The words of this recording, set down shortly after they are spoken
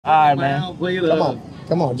All right, man. Come on.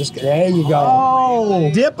 Come on. Just there you go.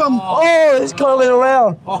 Oh. Dip them. Oh, it's curling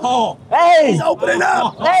around. Oh. Hey. He's opening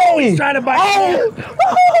up. Hey. He's trying to bite. Hey.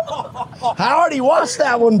 I already watched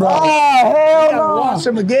that one, bro. Oh, hell no. Watch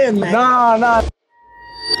him again, man. Nah.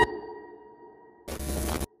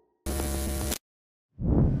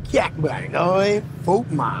 Các bạn ơi, Phúc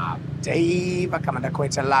Mập TV coming to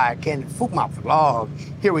quite a like in Phúc Mập vlog.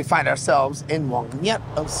 Here we find ourselves in Quận Nhất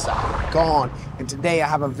of Saigon, and today I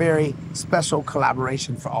have a very special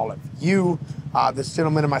collaboration for all of you. This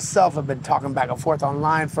gentleman and myself have been talking back and forth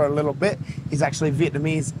online for a little bit. He's actually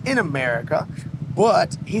Vietnamese in America,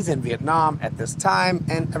 but he's in Vietnam at this time,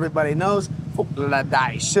 and everybody knows Phúc là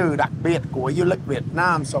đại sứ đặc biệt của du lịch Việt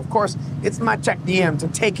Nam. So of course, it's my check DM to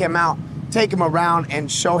take him out, take him around, and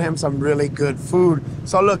show him some really good food.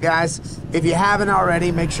 So look, guys, if you haven't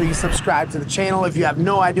already, make sure you subscribe to the channel. If you have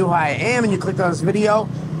no idea who I am and you clicked on this video,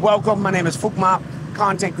 welcome. My name is Phúc Mập,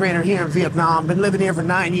 content creator here in Vietnam. Been living here for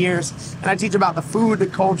 9 years, and I teach about the food, the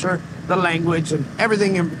culture, the language, and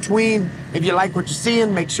everything in between. If you like what you're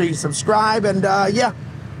seeing, make sure you subscribe, and yeah,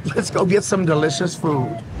 let's go get some delicious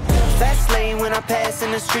food. Fast lane when I pass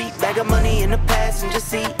in the street, bag of money in the passenger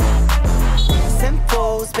seat.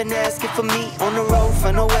 Simcoe's been asking for me on the road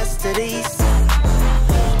from the west to the east.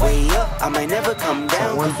 Way up, I might never come down.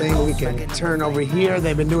 So one thing we can turn over here,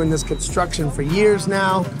 they've been doing this construction for years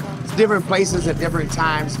now. It's different places at different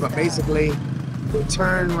times, but basically, we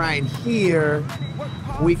turn right here,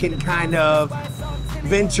 we can kind of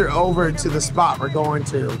venture over to the spot we're going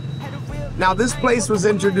to. Now, this place was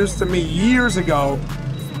introduced to me years ago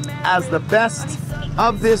as the best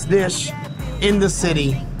of this dish in the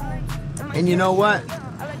city. And you know what?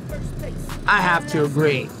 I have to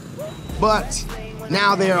agree. But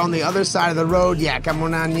now they're on the other side of the road. Yeah, come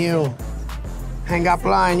on you. Hang up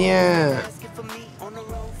line, yeah.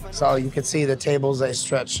 So you can see the tables, they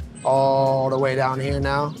stretch all the way down here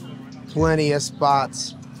now. Plenty of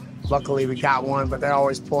spots. Luckily we got one, but they're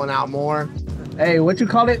always pulling out more. Hey, what you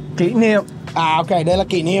call it? Kỷ niệm. Ok, đây là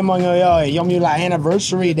kỷ niệm mọi người ơi. Giống như là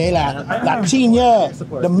anniversary, đây là chi nhớ,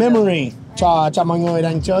 the memory cho mọi người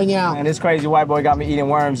đang chơi nhau. And this crazy white boy got me eating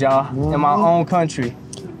worms, y'all, in my own country.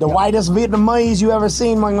 The whitest Vietnamese you ever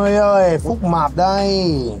seen, mọi người ơi. Phúc Mập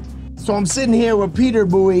đây. So I'm sitting here with Peter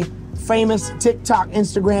Bui, famous TikTok,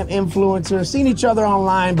 Instagram influencer. Seen each other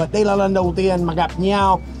online, but đây là lần đầu tiên mà gặp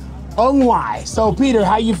nhau ở ngoài. So Peter,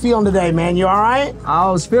 how you feeling today, man? You all right?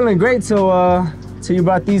 I was feeling great till you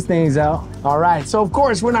brought these things out. All right, so of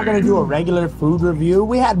course we're not going to do a regular food review.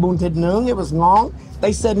 We had bún thịt nướng, it was ngon.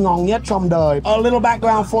 They said ngon nhất trong đời. A little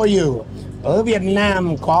background for you. Ở Việt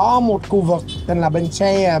Nam có một khu vực tên là Bến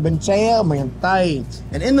Tre ở miền Tây.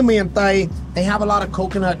 And in the miền Tây, they have a lot of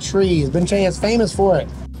coconut trees. Bến Tre is famous for it.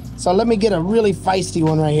 So let me get a really feisty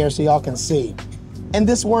one right here so y'all can see. And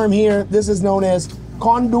this worm here, this is known as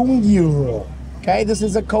con đúng dừa. Okay, this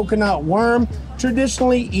is a coconut worm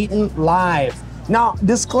traditionally eaten live. Now,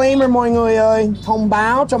 disclaimer mọi người ơi, thông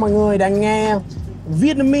báo cho mọi người đang nghe.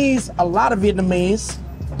 Vietnamese, a lot of Vietnamese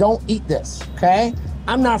don't eat this, okay?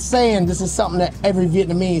 I'm not saying this is something that every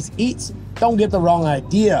Vietnamese eats. Don't get the wrong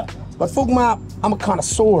idea. But Phúc Mập, I'm a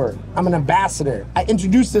connoisseur. I'm an ambassador. I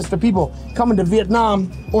introduce this to people coming to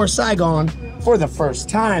Vietnam or Saigon for the first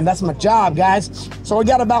time. That's my job, guys. So we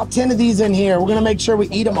got about 10 of these in here. We're gonna make sure we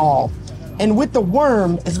eat them all. And with the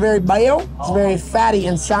worm, it's very bio, it's very fatty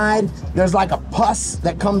inside. There's like a pus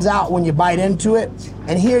that comes out when you bite into it.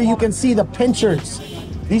 And here you can see the pinchers.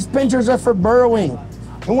 These pinchers are for burrowing.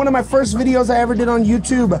 In one of my first videos I ever did on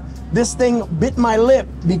YouTube, this thing bit my lip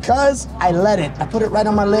because I let it. I put it right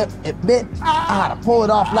on my lip, it bit. I had to pull it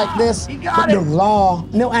off like this. But đừng lo,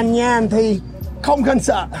 nếu ăn nhan thì không cần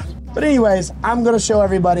sợ. But anyways, I'm gonna show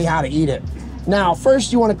everybody how to eat it. Now,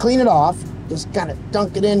 first you wanna clean it off. Just kind of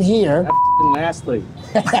dunk it in here. That's nasty.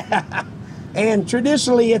 And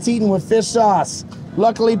traditionally it's eaten with fish sauce.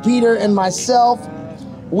 Luckily, Peter and myself,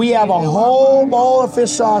 we have a whole bowl of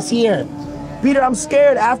fish sauce here. Peter, I'm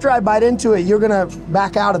scared after I bite into it, you're gonna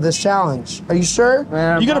back out of this challenge. Are you sure?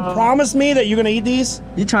 Man, you gonna promise me that you're gonna eat these?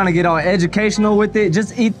 You trying to get all educational with it?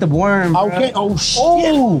 Just eat the worm. Okay, bro. oh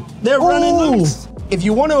shit. Ooh. They're running loose. If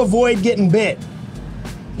you want to avoid getting bit,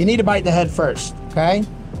 you need to bite the head first, okay?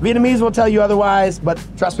 Vietnamese will tell you otherwise, but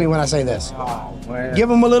trust me when I say this. Oh, man. Give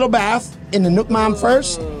them a little bath in the Nuc Mam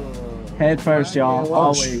first. Head first, y'all.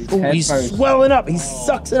 Always. Ooh, Head he's first. swelling up. He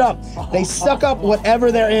sucks it up. They suck up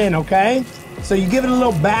whatever they're in, okay? So you give it a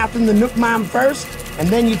little bath in the Nuc Mam first, and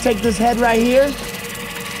then you take this head right here.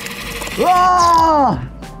 Ah!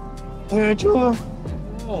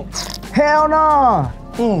 Hell no!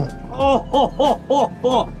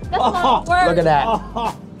 Look at that.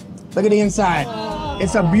 Look at the inside.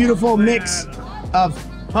 It's a beautiful mix of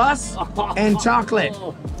pus and chocolate.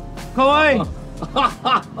 Cô ơi,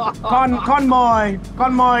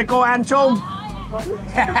 con mời cô ăn chung.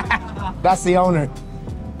 That's the owner.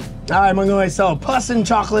 All right, mọi người, so pus and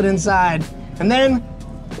chocolate inside. And then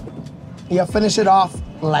you finish it off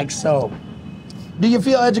like so. Do you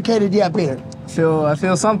feel educated yet, Peter? I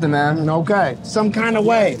feel something, man. Okay, some kind of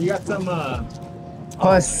way. You got some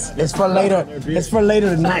Pus. It's for later. It's for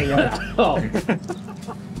later tonight. oh.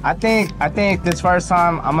 I think this first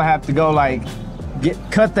time I'm gonna have to go like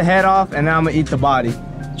cut the head off and then I'm gonna eat the body.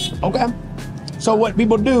 Okay. So what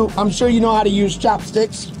people do, I'm sure you know how to use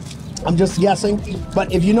chopsticks. I'm just guessing.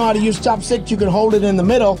 But if you know how to use chopsticks, you can hold it in the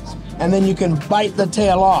middle and then you can bite the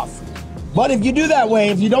tail off. But if you do that way,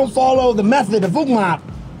 if you don't follow the method of Vukmap,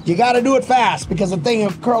 you gotta do it fast because the thing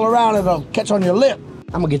will curl around and it'll catch on your lip.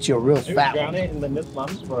 I'm gonna get you a real fat Drown one. it in the nip mum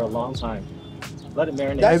for a long time. Let it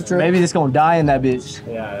marinate. That's true. Maybe it's gonna die in that bitch.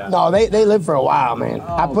 Yeah. No, they live for a while, man.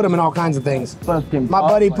 I put them in all kinds of things. Fucking My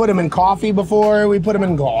buddy put them in coffee before. We put them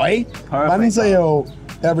in goy.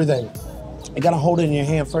 Everything. You gotta hold it in your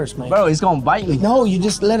hand first, man. Bro, it's gonna bite me. No, you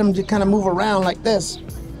just let them just kind of move around like this.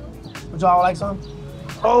 Would y'all like some?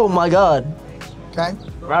 Oh my God. Okay.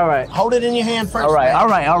 Right. Hold it in your hand first. All right.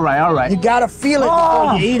 man. All right. You gotta feel it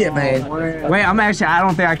before you eat it, man. Wait, I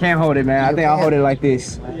don't think I can hold it, man. I think I'll hold it like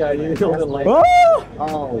this. Yeah, you hold it like. Oh!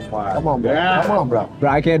 Oh my. Come on, bro. Yeah. Come on, bro. Bro,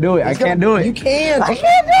 I can't do it. I can't do it. You can. I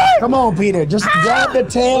can't do it. Come on, Peter. Just grab the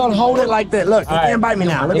tail and hold it like that. Look, you All right. can't bite me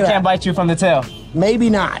now. Look It at can't that. bite you from the tail. Maybe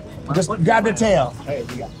not. Just grab the tail.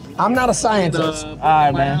 I'm not a scientist. All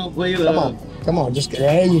right, man. Come on. Come on. Just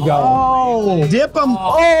there you go. Oh, Dip them.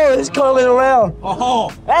 oh, it's curling around. Oh.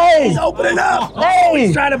 Hey, He's opening up. hey.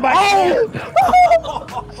 He's trying to bite you.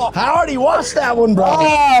 I already watched that one, bro. Oh,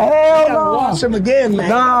 hell Gotta no. watch him again, man.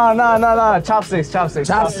 No. Chopsticks.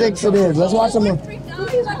 Chopsticks it is. Let's watch them.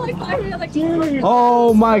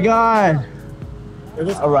 Oh my God.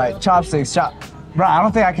 All right, chopsticks. Bro, I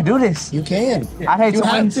don't think I can do this. You can. I hate You to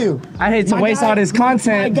have waste. to. I hate to My waste guy- all this My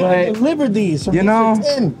content, guy but delivered these from you know-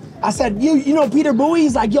 10. I said, you know Peter Bowie?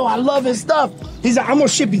 He's like, yo, I love his stuff. He's like, I'm gonna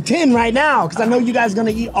ship you 10 right now because I know you guys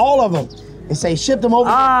gonna eat all of them. And say, ship them over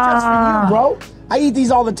just for you, bro. I eat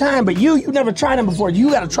these all the time, but you never tried them before.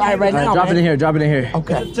 You gotta try it right now, drop man. it in here. Drop it in here.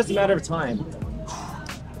 Okay. It's just a matter of time.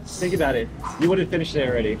 Think about it. You would have finished it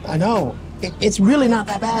already. I know. It's really not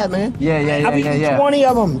that bad, man. Yeah. I've eaten 20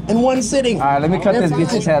 of them in one sitting. All right, let me cut They're this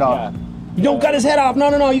bitch's fine. head off. You don't cut his head off.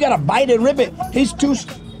 No. You gotta bite it and rip it. He's too.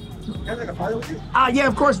 Yeah,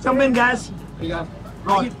 of course. Jump in, guys.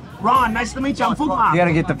 Ron, nice to meet you. I'm Fupa. You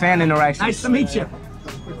gotta get the fan interaction. Nice to meet you.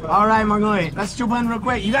 All right, Margoy. Let's jump in real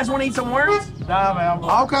quick. You guys want to eat some worms? Nah, man.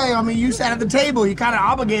 Okay. I mean, you sat at the table. You kind of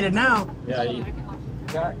obligated now. Yeah. You...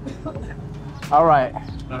 All right.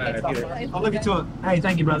 Peter. I'll look into it. Hey,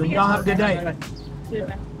 thank you, brother. Y'all have a good day.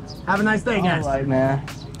 Have a nice day, guys. All right, man.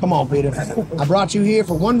 Come on, Peter. I brought you here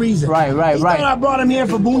for one reason. Right. You thought I brought him here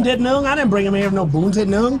for Boon Tit Nung? I didn't bring him here for no Boon Tit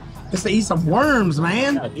Nung. Just to eat some worms,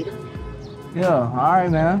 man. Yeah. All right,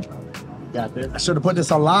 man. Got this. I should have put this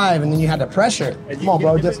on live and then you had the pressure. Come on,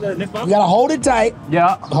 bro. Just, you Yep. gotta hold it tight.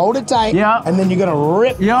 Yeah. Hold it tight. Yeah. And then you're gonna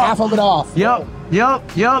rip Yeah. half of it off. Yup.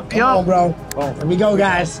 Come on, bro. Here we go,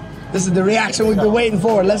 guys. This is the reaction we've been waiting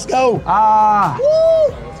for. Let's go. Ah.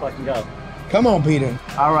 Woo! Let's fucking go. Come on, Peter.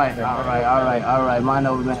 All right. Mind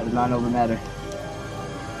over matter.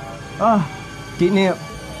 Getting him.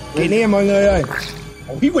 Get in, mọi người ơi.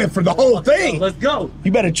 Oh, he went for the whole thing. Let's go.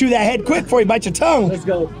 You better chew that head quick before you bite your tongue. Let's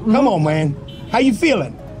go. Come on, man. How you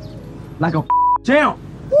feeling? Like a champ.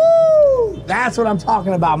 Woo! That's what I'm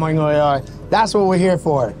talking about, mọi người ơi. That's what we're here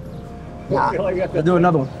for. Nah. Let's do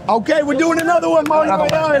another one. Okay, we're doing another one, mọi người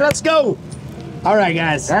ơi. Let's go. All right,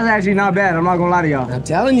 guys. That's actually not bad. I'm not gonna lie to y'all. I'm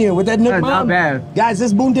telling you, with that Nook That's Mom. not bad. Guys,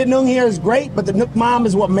 this Boon Tit Nung here is great, but the Nook Mom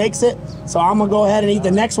is what makes it. So I'm gonna go ahead and eat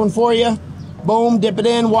the next one for you. Boom, dip it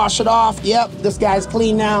in, wash it off. Yep, this guy's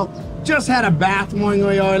clean now. Just had a bath, mọi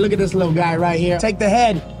người ơi. Look at this little guy right here. Take the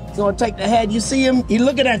head. He's gonna take the head. You see him? He's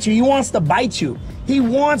looking at you. He wants to bite you. He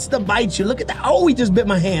wants to bite you. Look at that. Oh, he just bit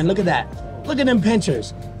my hand. Look at that. Look at them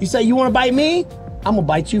pinchers. You say, you wanna bite me? I'm gonna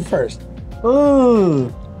bite you first.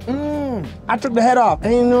 Ooh. I took the head off.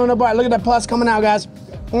 Ain't even doing no bite. Look at that pus coming out, guys.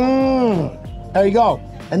 There you go.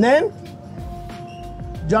 And then,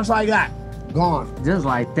 just like that, gone. Just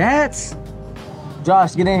like that.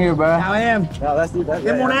 Josh, get in here, bro. I am. No, that's it.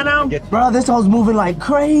 Get more that now? Bro, this hoe's moving like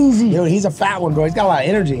crazy. Dude, he's a fat one, bro. He's got a lot of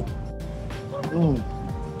energy.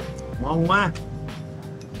 Long way.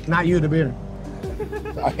 Not you, the beer.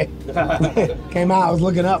 Sorry. Came out, I was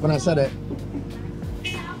looking up when I said it.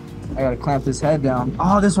 I gotta clamp this head down.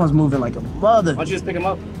 Oh, this one's moving like a mother. Why don't you just pick him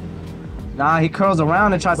up? Nah, he curls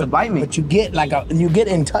around and tries to bite me. But you get like you get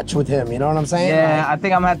in touch with him. You know what I'm saying? Yeah, I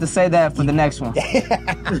think I'm gonna have to say that for the next one.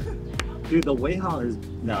 Dude, the way hollers.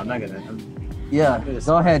 No, I'm not gonna. Yeah,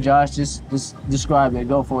 go ahead, Josh. Just describe it.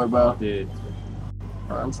 Go for it, bro. Dude.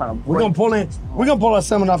 I'm trying to We're gonna pull us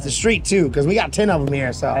someone off the street too, because we got 10 of them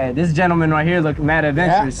here. So. Hey, this gentleman right here look mad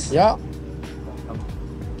adventurous. Yeah.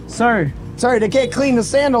 Sir. Sorry, they can't clean the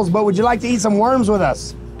sandals, but would you like to eat some worms with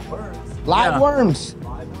us? Live worms.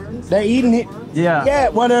 They're eating it. Yeah. Yeah,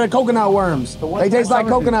 well, they're coconut worms. They taste like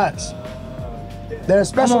coconuts. They're a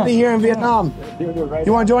specialty here in Vietnam.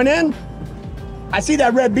 You want to join in? I see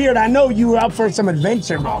that red beard. I know you were up for some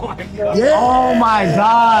adventure, bro. Oh my god. Yeah. Oh my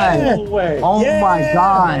god. No way. Oh my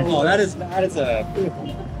god. Oh, that is a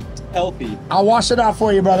healthy. I'll wash it off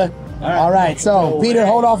for you, brother. All right, so Peter,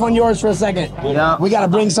 hold off on yours for a second. Yeah. We got to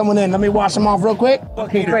bring someone in. Let me wash them off real quick.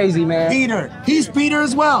 Fucking crazy, man. Peter. He's Peter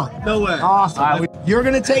as well. No way. Awesome. All right, You're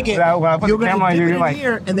going to take it. When I put You're the going camera on to you, dip it you're in like-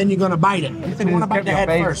 here, and then you're going to bite it. You want to bite the head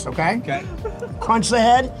first, okay? Okay. Crunch the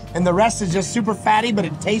head, and the rest is just super fatty, but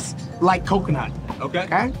it tastes like coconut. Okay.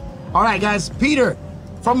 Okay? All right, guys. Peter,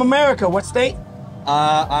 from America, what state?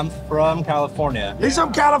 I'm from California. He's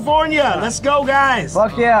from California. Let's go, guys.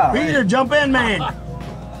 Fuck yeah. Peter, jump in, man.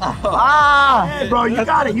 Ah. Hey, bro, you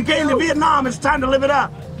got it. You came to Vietnam. It's time to live it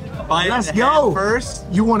up. Let's go. First.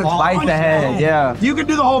 You want to Bite the head, yeah. You can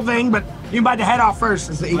do the whole thing, but you can bite the head off first.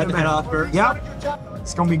 It's the Bite the head off first. Yep.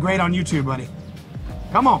 It's gonna be great on YouTube, buddy.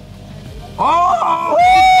 Come on. Oh!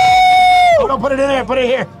 Oh, don't put it in there. Put it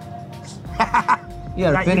here. You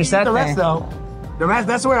gotta Right, finish eat that the rest, thing. though. The rest,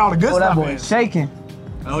 that's where all the good Oh, that stuff boy is is. shaking.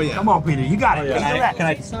 Oh yeah. Come on, Peter. You got it. yeah. Eat the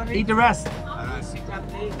rest. Can I- Eat the rest.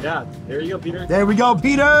 Yeah. There you go, Peter. There we go,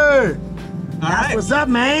 Peter. All That's right. what's up,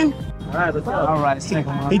 man. All right. Let's go. All right, stick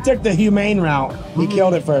 'em He on. took the humane route. He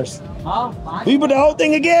killed it first. He put the whole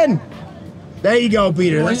thing again. There you go,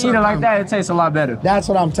 Peter. When you eat it like that, it tastes a lot better. That's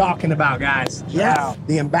what I'm talking about, guys. Yes.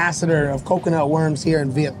 The ambassador of coconut worms here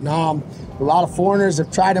in Vietnam. A lot of foreigners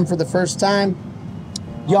have tried them for the first time.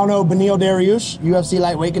 Y'all know Benil Dariush, UFC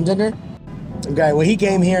lightweight contender? Okay, well, he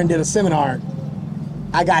came here and did a seminar.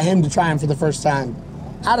 I got him to try them for the first time.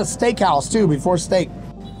 At a steakhouse, too, before steak.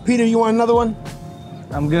 Peter, you want another one?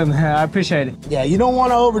 I'm good, man. I appreciate it. Yeah, you don't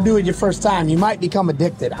want to overdo it your first time. You might become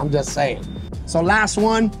addicted. I'm just saying. So last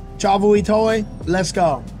one, Chavui Toy. Let's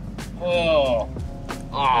go. Oh,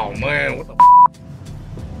 man, what the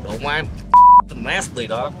Don't mind nasty,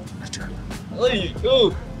 dog. Hey,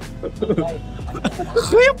 ooh.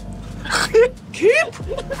 Khiếp.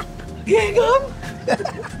 Ghê gớm.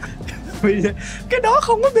 Cái đó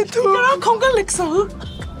không có bình thường. Cái đó không có lịch sử.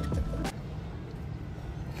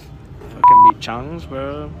 Fucking meat chunks,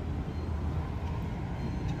 bro.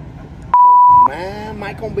 Má,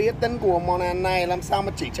 mày không biết tính của món ăn này, làm sao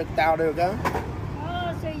mà chỉ trực tao được á?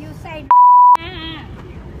 Oh, so you say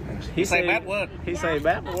He Say bad word. He say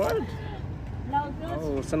bad word. no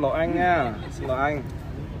good. Oh, xin lỗi anh nha. Xin lỗi anh.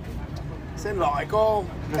 Xin lỗi cô,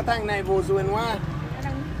 cái thằng này vô duyên quá.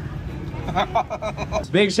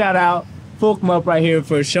 Big shout out, Phuc Mup right here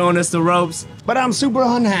for showing us the ropes. But I'm super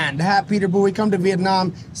hân to have Peter Bowie come to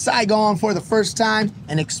Vietnam, Saigon for the first time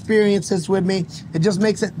and experience this with me. It just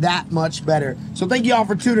makes it that much better. So thank you all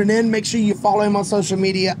for tuning in. Make sure you follow him on social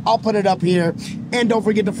media. I'll put it up here. And don't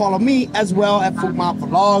forget to follow me as well at Phuc Mup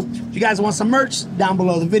Vlog. If you guys want some merch, down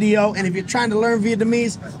below the video. And if you're trying to learn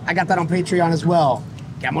Vietnamese, I got that on Patreon as well.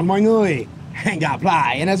 Cảm ơn mọi người. Hẹn gặp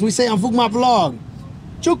lại. And as we say on Phuc Mup Vlog,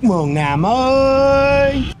 chúc mừng năm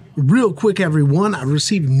ơi. Real quick, everyone, I've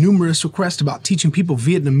received numerous requests about teaching people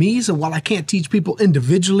Vietnamese, and while I can't teach people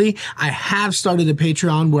individually, I have started a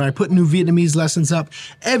Patreon where I put new Vietnamese lessons up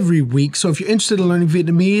every week. So if you're interested in learning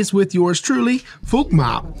Vietnamese with yours truly, Phuc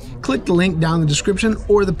Mup, click the link down in the description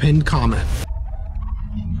or the pinned comment.